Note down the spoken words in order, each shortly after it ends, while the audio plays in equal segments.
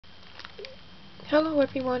Hello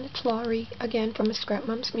everyone, it's Laurie again from Scrap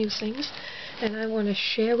Mom's Musings, and I want to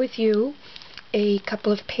share with you a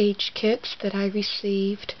couple of page kits that I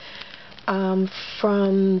received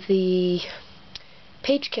from the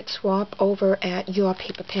page kit swap over at Your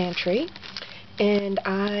Paper Pantry. And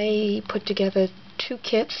I put together 2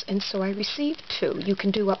 kits, and so I received 2. You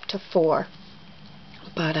can do up to 4.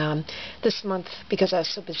 But this month, because I was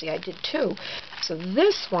so busy, I did 2. So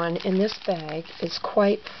this one in this bag is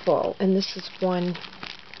quite full, and this is one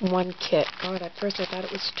kit. God, at first I thought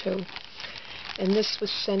it was 2. And this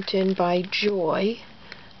was sent in by Joy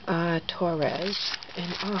Torres,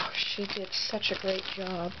 and oh, she did such a great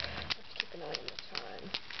job. Let's keep an eye on the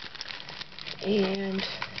time. And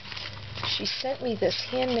she sent me this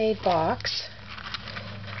handmade box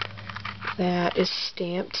that is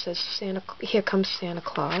stamped, says Here Comes Santa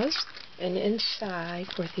Claus, and inside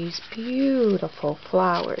were these beautiful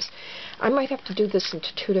flowers. I might have to do this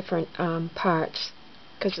into 2 different parts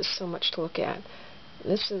because there's so much to look at.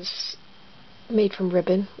 This is made from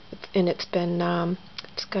ribbon, and it's been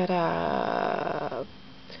it's got a,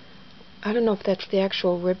 I don't know if that's the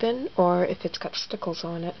actual ribbon or if it's got stickles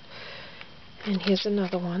on it. And here's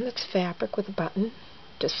another one that's fabric with a button,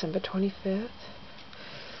 December 25th.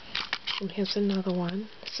 And here's another one.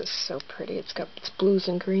 This is so pretty. It's blues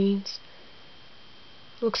and greens.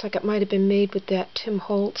 Looks like it might have been made with that Tim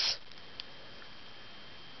Holtz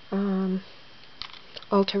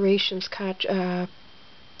alterations card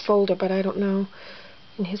folder, but I don't know.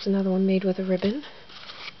 And here's another one made with a ribbon.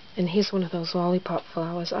 And here's one of those lollipop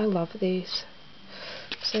flowers. I love these.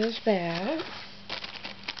 So there's that.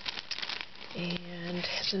 And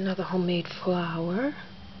here's another homemade flower.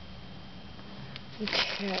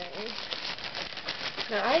 Okay.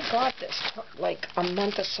 Now I got this like a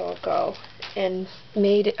month or so ago and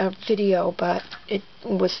made a video, but it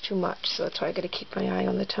was too much, so that's why I got to keep my eye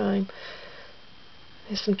on the time.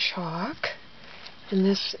 There's some chalk, and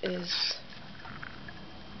this is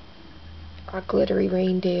a glittery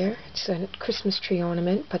reindeer. It's a Christmas tree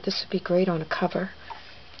ornament, but this would be great on a cover.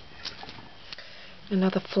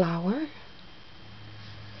 Another flower,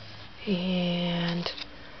 and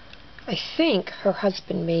I think her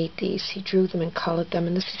husband made these. He drew them and colored them,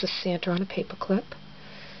 and this is a Santa on a paper clip.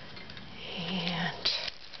 And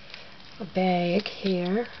a bag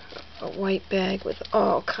here, a white bag with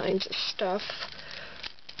all kinds of stuff.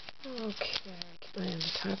 Okay, I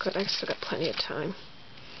am good. I still got plenty of time.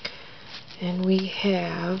 And we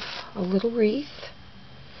have a little wreath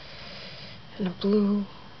and a blue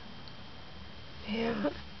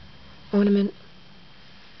ornament.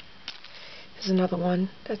 There's another one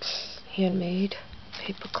that's handmade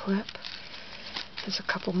paper clip. There's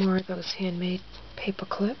a couple more of those handmade paper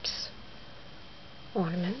clips,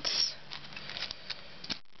 ornaments.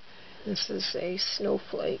 This is a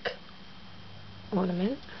snowflake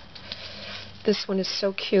ornament. This one is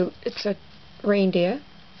so cute. It's a reindeer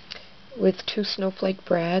with 2 snowflake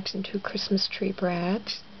brads and 2 Christmas tree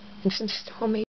brads and some homemade